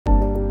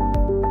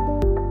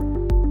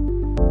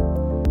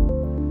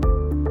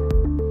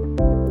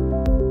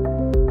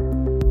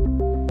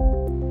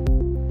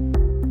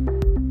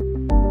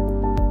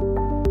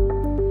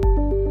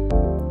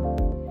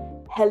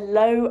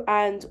Hello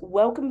and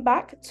welcome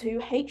back to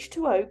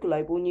H2O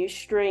Global News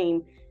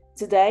Stream.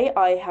 Today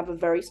I have a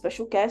very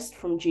special guest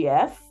from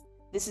GF.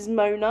 This is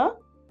Mona,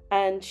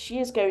 and she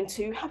is going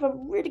to have a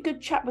really good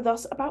chat with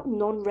us about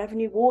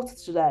non-revenue water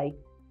today.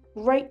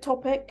 Great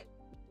topic.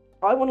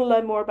 I want to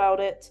learn more about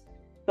it.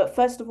 But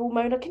first of all,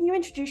 Mona, can you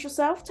introduce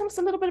yourself? Tell us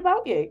a little bit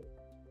about you.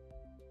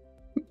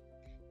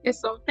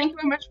 Yes, so thank you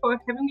very much for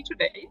having me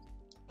today.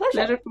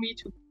 Pleasure for me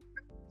too.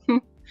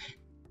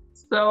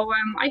 So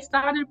I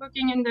started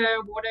working in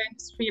the water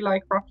industry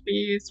like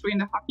roughly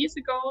 3.5 years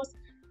ago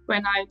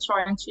when I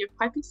joined GF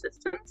Piping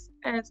Systems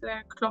as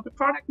a global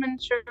product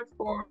manager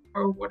for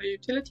water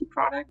utility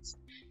products.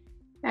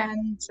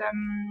 And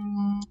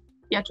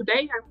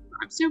today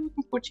I'm still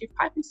working for GF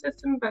Piping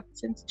System, but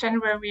since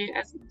January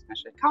as an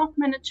international account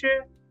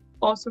manager,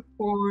 also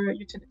for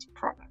utility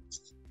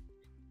products.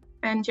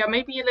 And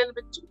maybe a little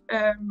bit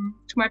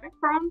to my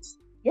background.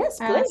 Yes,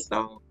 please.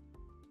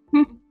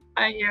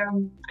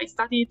 I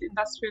studied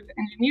industrial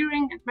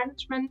engineering and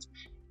management,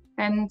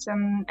 and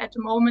at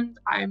the moment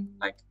I'm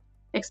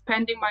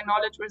expanding my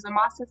knowledge with a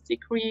master's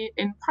degree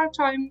in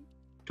part-time,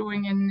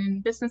 doing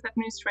in business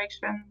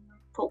administration,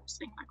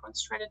 focusing on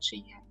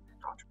strategy and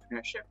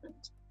entrepreneurship. And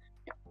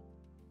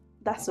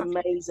that's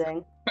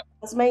amazing.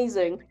 That's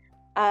amazing.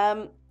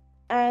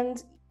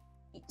 And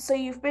so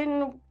you've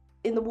been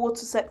in the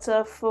water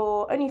sector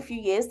for only a few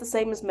years, the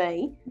same as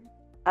me,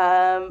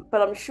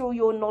 but I'm sure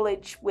your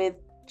knowledge with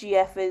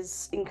GF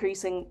is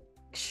increasing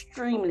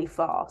extremely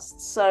fast.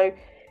 So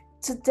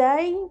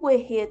today we're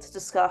here to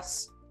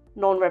discuss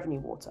non-revenue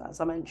water, as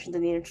I mentioned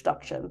in the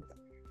introduction.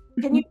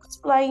 Can you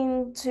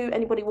explain to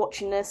anybody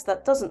watching this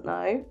that doesn't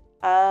know,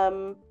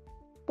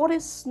 what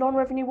is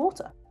non-revenue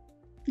water?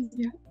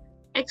 Yeah,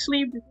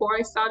 actually, before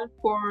I started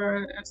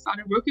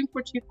working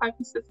for GF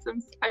Piping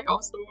Systems, I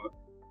also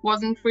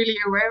wasn't really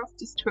aware of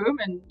this term,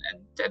 and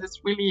that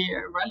is really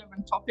a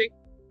relevant topic.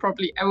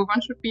 Probably everyone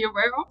should be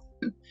aware of.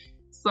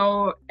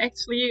 So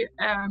actually,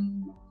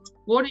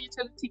 water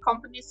utility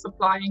companies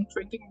supplying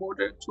drinking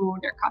water to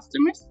their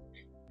customers.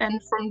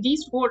 And from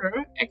these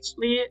water,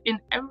 actually, in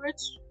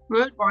average,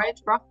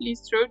 worldwide, roughly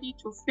 30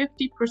 to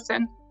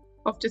 50%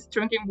 of this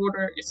drinking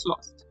water is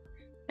lost.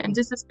 And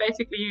this is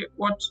basically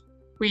what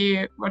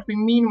we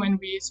mean when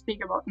we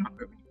speak about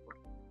non-revenue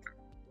water.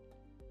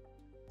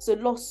 So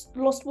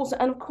lost water,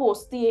 and of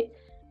course, the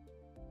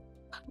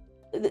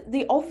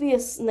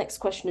obvious next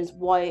question is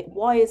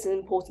why is it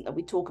important that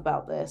we talk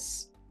about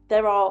this?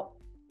 There's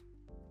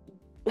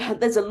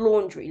a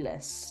laundry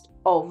list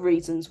of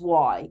reasons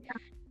why.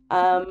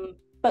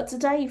 But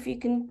today, if you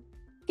can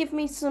give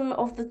me some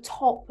of the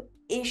top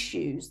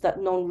issues that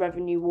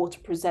non-revenue water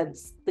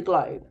presents the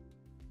globe.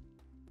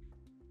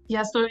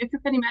 Yeah, so if you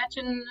can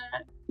imagine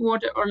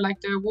water, or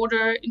the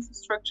water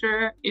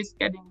infrastructure is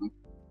getting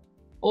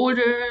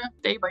older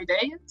day by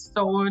day.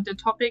 So the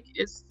topic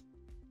is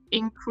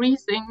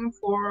increasing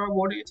for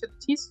water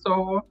utilities.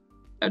 So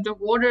the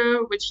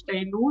water which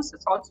they lose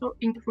is also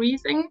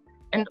increasing,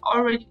 and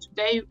already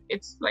today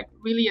it's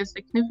really a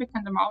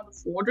significant amount of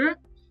water.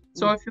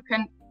 So if you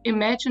can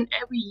imagine,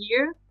 every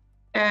year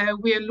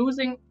we are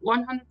losing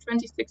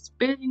 126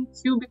 billion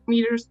cubic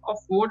meters of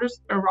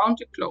waters around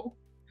the globe,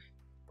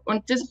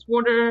 and this is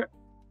water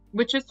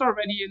which is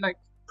already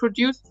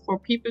produced for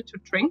people to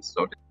drink.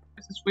 So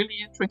this is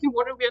really drinking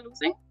water we are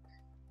losing.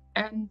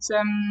 And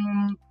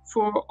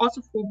for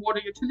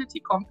water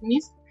utility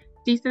companies,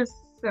 this is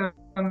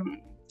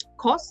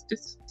cost.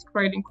 This is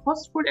creating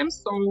cost for them.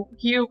 So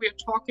here we are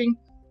talking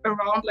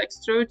around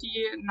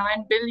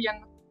 $39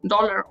 billion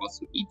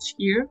also each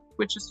year,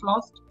 which is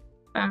lost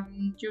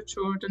due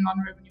to the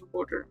non-revenue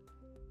water.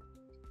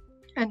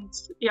 And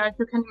if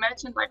you can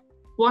imagine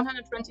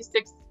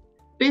 126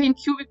 billion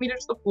cubic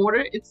meters of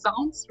water, it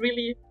sounds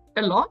really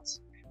a lot.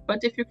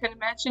 But if you can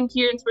imagine,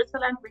 here in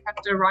Switzerland, we have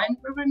the Rhine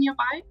River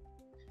nearby.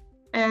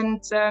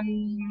 And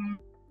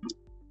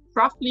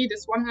roughly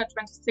this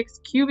 126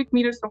 cubic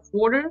meters of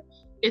water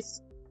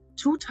is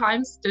 2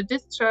 times the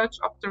discharge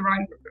of the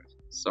Rhine River.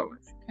 So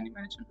if you can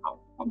imagine how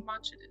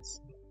much it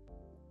is.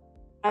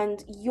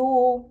 And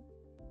your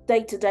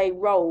day-to-day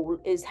role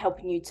is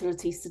helping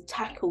utilities to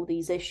tackle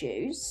these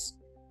issues.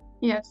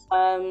 Yes.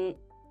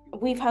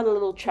 We've had a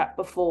little chat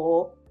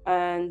before,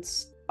 and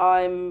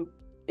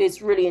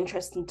it's really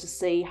interesting to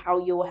see how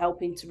you're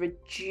helping to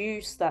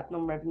reduce that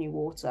non-revenue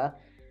water.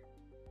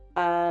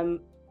 And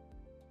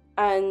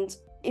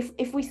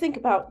if we think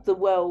about the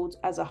world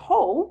as a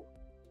whole,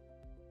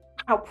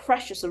 how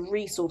precious a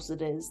resource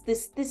it is,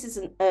 this is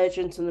an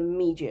urgent and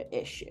immediate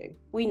issue.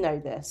 We know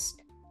this.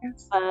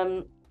 Yes.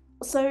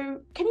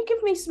 So can you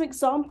give me some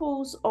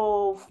examples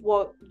of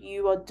what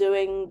you are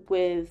doing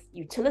with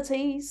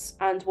utilities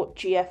and what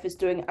GF is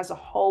doing as a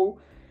whole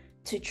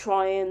to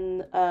try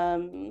and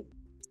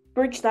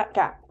bridge that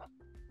gap?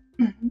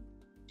 Mm-hmm.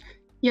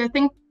 Yeah, I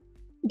think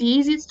the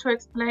easiest to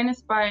explain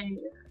is by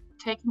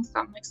taking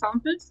some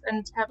examples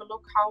and have a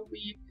look how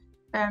we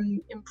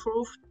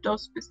improve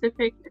those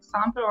specific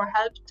examples or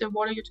help the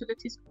water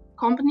utilities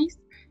companies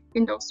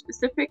in those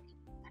specific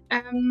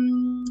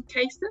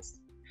cases.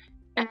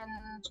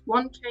 And And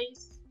one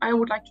case I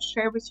would like to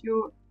share with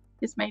you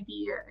is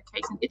maybe a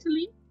case in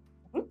Italy.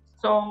 Mhm.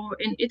 So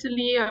in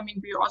Italy, I mean,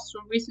 we also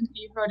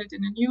recently heard it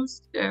in the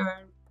news.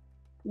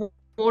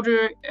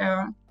 Water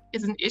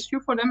is an issue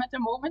for them at the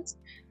moment,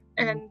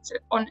 and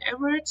on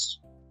average,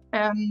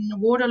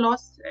 water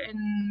loss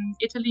in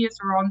Italy is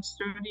around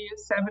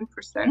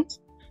 37%,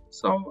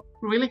 so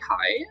really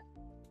high.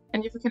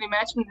 And if you can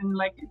imagine,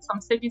 in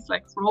some cities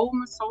like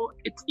Rome, so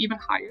it's even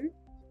higher.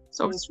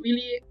 So it's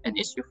really an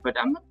issue for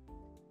them,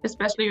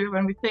 especially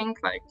when we think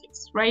like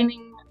it's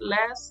raining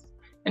less,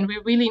 and we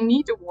really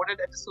need the water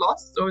that is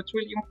lost. So it's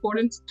really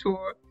important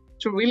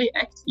to really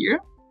act here.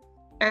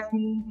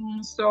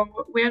 So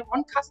we had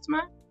one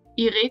customer,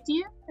 Ireti.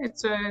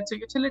 It's a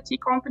utility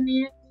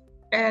company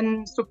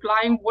and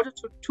supplying water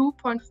to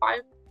 2.5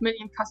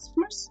 million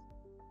customers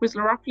with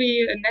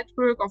roughly a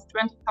network of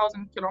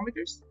 20,000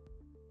 kilometers.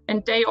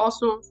 And they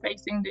also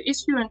facing the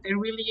issue, and they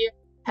really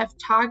have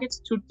targets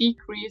to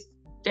decrease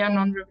their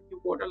non-revenue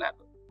water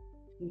level.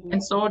 Mm-hmm.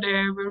 And so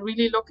they were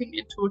really looking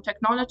into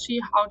technology,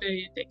 how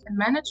they can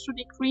manage to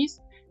decrease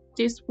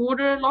these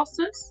water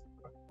losses.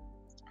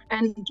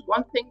 And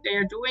one thing they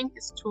are doing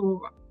is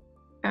to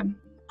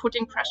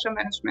putting pressure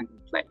management in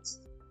place.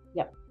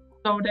 Yeah.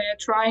 So they are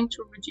trying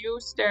to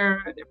reduce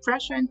their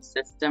pressure in the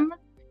system,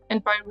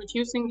 and by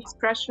reducing this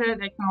pressure,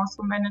 they can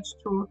also manage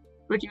to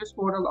reduce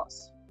water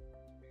loss.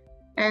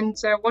 And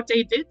what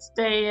they did,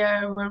 they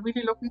were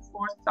really looking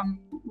for some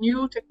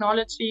new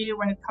technology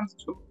when it comes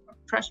to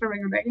pressure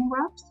regulating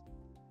valves.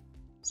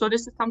 So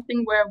this is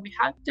something where we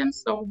helped them.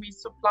 So we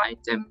supplied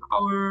them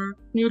our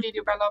newly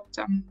developed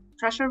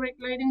pressure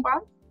regulating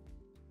valve.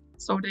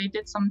 So they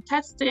did some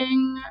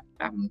testing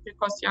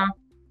because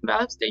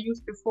valves they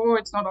used before,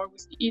 it's not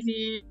always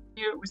easy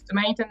with the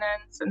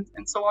maintenance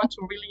and so on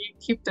to really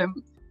keep them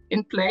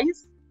in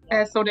place.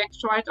 So they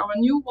tried our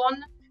new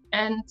one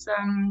and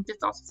did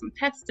also some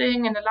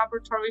testing in the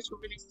laboratory to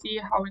really see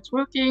how it's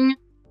working.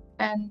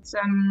 And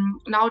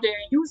now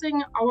they're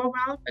using our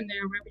valve and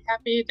they're very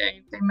happy.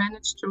 They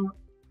managed to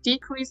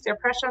decrease their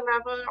pressure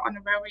level on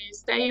a very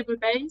stable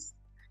base.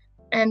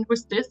 And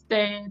with this,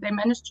 they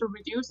managed to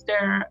reduce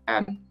their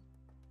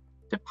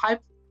the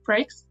pipe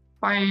breaks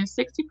by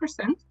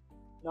 60%.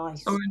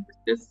 Nice. So with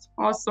this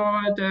also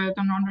the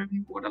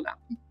non-revenue water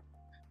level.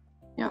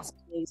 Yeah. That's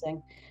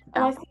amazing.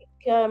 And I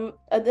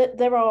think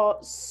there are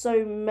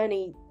so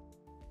many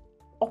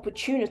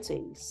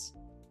opportunities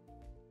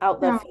out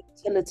there for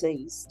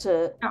utilities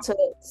to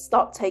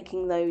start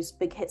taking those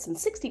big hits, and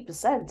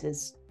 60%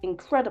 is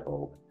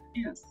incredible.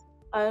 Yes.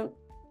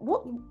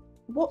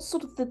 What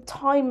sort of the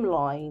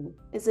timeline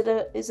is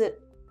it?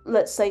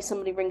 Let's say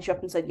somebody rings you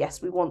up and said,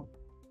 yes, we want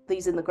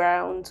these in the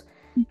ground.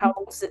 Mm-hmm. How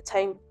long does it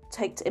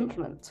take to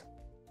implement?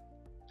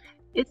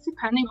 It's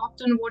depending.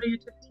 Often water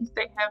utilities,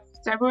 they have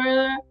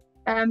several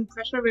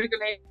pressure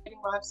regulating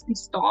valves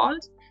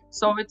installed.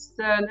 So it's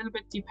a little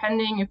bit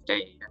depending if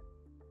they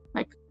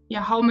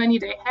how many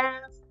they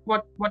have,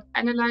 what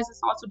analysis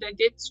also they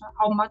did, so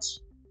how much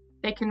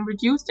they can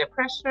reduce their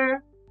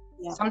pressure.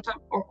 Yeah.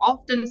 Sometimes or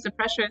often the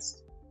pressure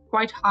is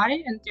quite high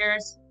and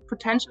there's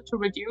potential to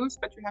reduce,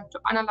 but you have to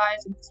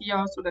analyze and see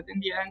also that in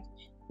the end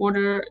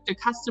the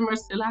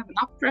customers still have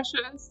enough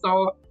pressure.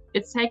 So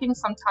it's taking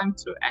some time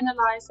to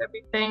analyze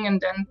everything and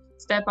then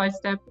step by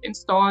step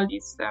install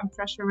these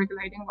pressure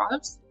regulating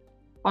valves.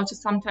 Also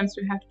sometimes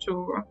you have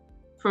to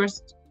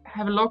first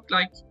have a look,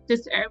 like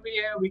this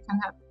area we can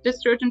have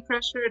this certain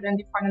pressure, then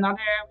define another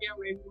area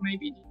where we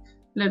maybe need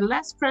a little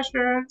less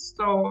pressure.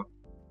 So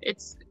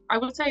I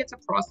would say it's a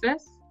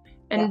process.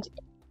 And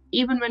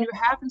even when you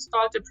have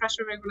installed the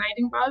pressure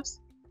regulating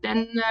valves,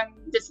 then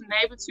this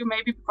enables you,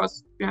 maybe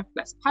because you have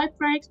less pipe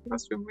breaks,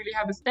 because you really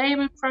have a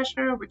stable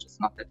pressure, which is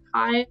not that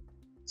high.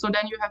 So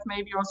then you have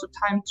maybe also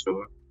time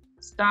to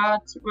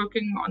start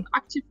working on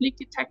active leak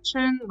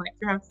detection, like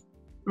you have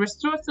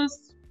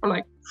resources or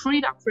like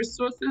freed up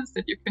resources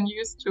that you can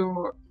use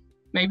to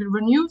maybe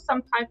renew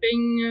some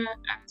piping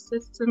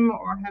system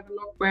or have a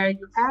look where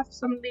you have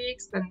some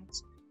leaks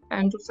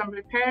and do some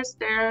repairs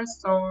there.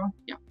 So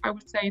yeah, I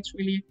would say it's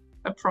really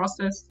a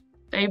process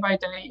day by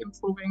day,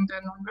 improving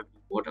the non-revenue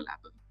water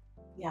level.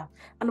 Yeah,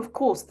 and of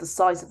course the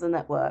size of the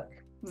network.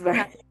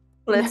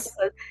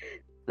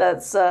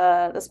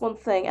 That's one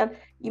thing. And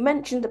you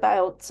mentioned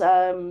about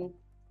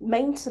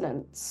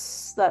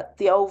maintenance, that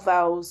the old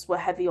valves were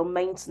heavy on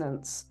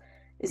maintenance.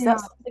 Is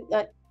that something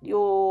that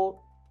your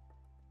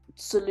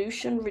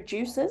solution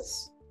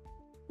reduces?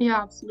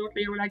 Yeah,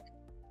 absolutely.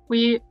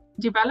 We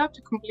developed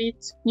a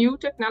complete new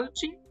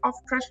technology of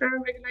pressure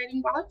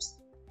regulating valves.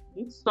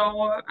 Mm-hmm.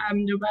 So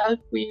the valve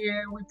we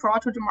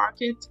brought to the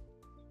market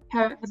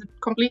has a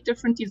complete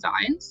different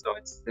design. So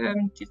it's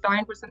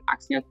designed with an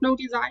axial flow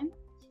design.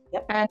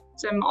 Yep.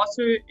 And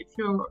also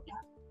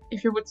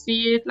if you would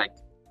see it, like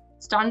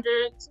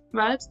standard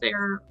valves, they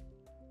are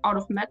out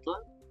of metal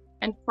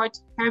and quite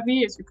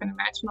heavy, as you can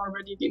imagine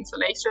already. The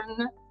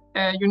installation,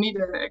 you need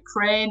a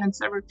crane and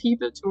several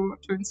people to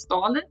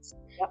install it.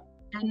 Yep.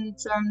 And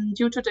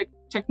due to the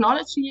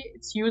technology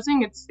it's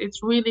using, it's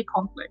really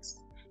complex.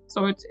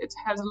 So it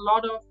has a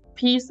lot of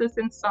pieces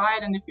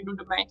inside, and if you do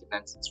the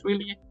maintenance, it's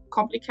really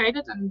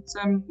complicated and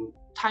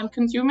time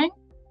consuming.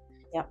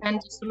 Yeah.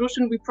 And the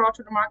solution we brought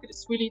to the market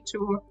is really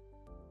to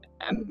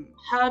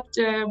help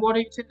the water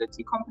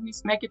utility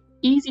companies make it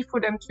easy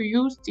for them to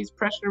use these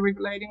pressure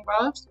regulating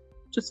valves,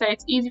 to say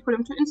it's easy for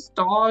them to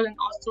install, and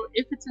also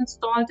if it's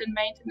installed in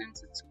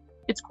maintenance,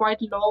 it's quite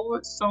low.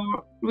 So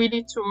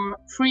really to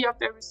free up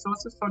their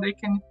resources so they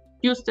can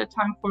use their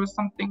time for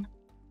something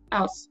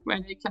else where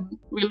they can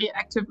really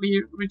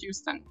actively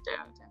reduce their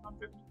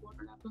non-revenue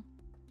water level.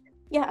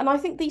 Yeah, and I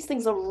think these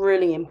things are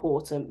really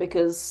important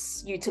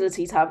because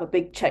utilities have a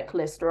big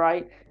checklist,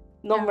 right?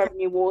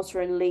 Non-revenue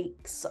water and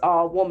leaks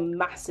are one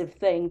massive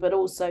thing, but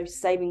also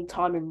saving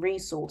time and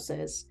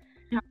resources.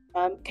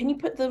 Yeah. Can you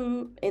put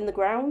them in the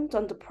ground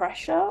under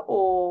pressure,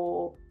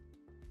 or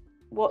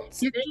what?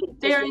 Yeah,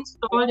 they are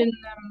installed in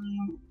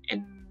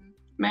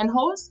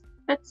manholes,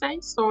 let's say.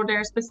 So there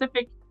are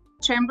specific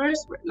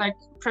chambers, like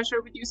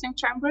pressure reducing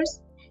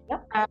chambers,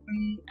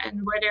 and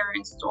where they're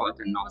installed,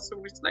 and also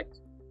with like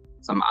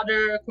some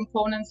other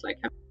components like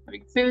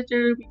having a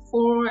filter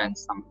before and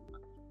some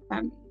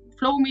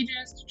flow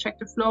meters to check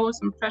the flow,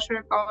 some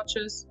pressure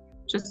gauges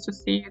just to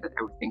see that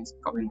everything's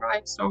going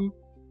right. So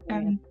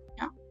okay,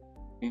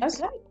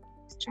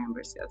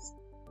 chambers, yes,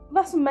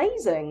 that's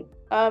amazing.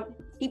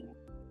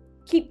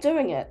 Keep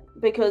doing it,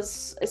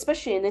 because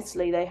especially in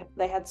Italy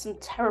they had some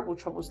terrible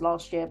troubles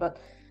last year, but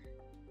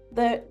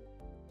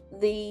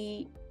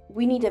we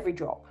need every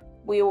drop.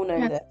 We all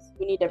know this.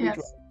 We need every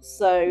drop.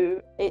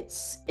 So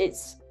it's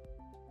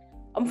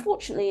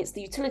unfortunately it's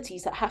the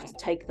utilities that have to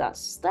take that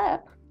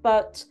step,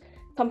 but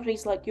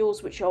companies like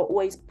yours, which are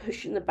always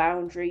pushing the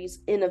boundaries,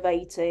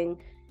 innovating,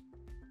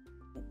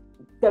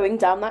 going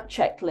down that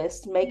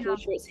checklist, making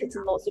sure it's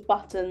hitting lots of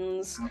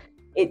buttons,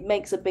 it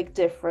makes a big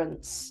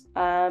difference.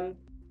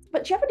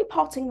 But do you have any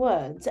parting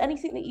words?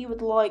 Anything that you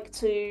would like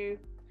to,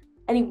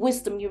 any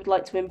wisdom you would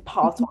like to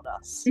impart on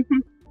us?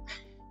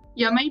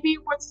 Yeah, maybe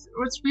what's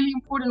really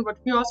important, what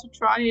we also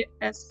try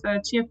as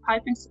GF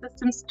Piping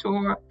Systems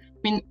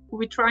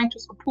we're trying to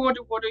support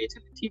the water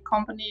utility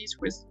companies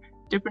with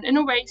different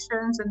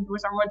innovations and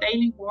with our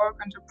daily work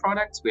and the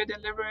products we're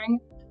delivering.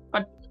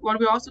 But what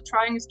we're also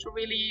trying is to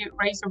really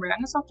raise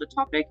awareness of the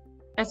topic.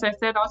 As I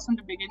said also in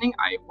the beginning,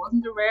 I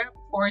wasn't aware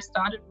before I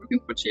started working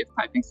for GF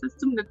Piping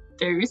System that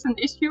there is an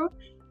issue.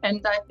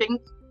 And I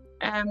think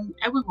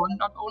everyone,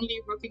 not only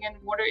working in the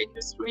water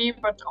industry,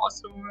 but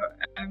also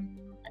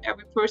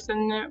every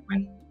person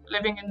when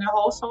living in a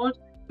household,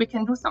 we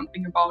can do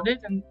something about it.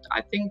 And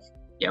I think,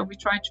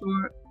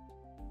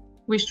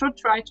 we should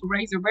try to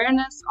raise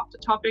awareness of the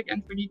topic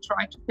and really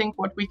try to think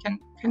what we can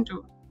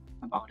do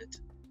about it.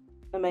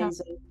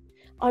 Amazing.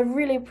 I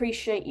really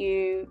appreciate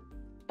you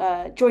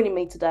joining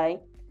me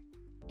today,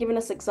 giving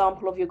us an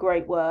example of your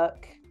great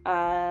work,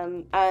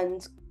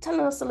 and telling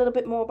us a little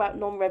bit more about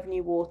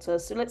non-revenue water.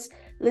 So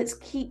let's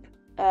keep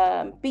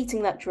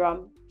beating that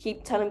drum,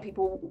 keep telling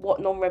people what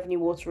non-revenue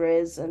water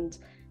is and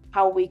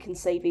how we can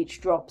save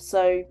each drop.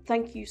 So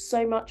thank you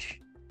so much.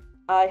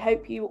 I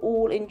hope you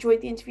all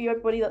enjoyed the interview,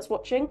 everybody that's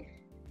watching.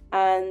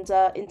 And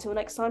until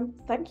next time,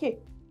 thank you.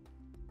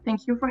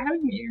 Thank you for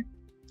having me here.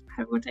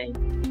 Have a good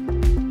day.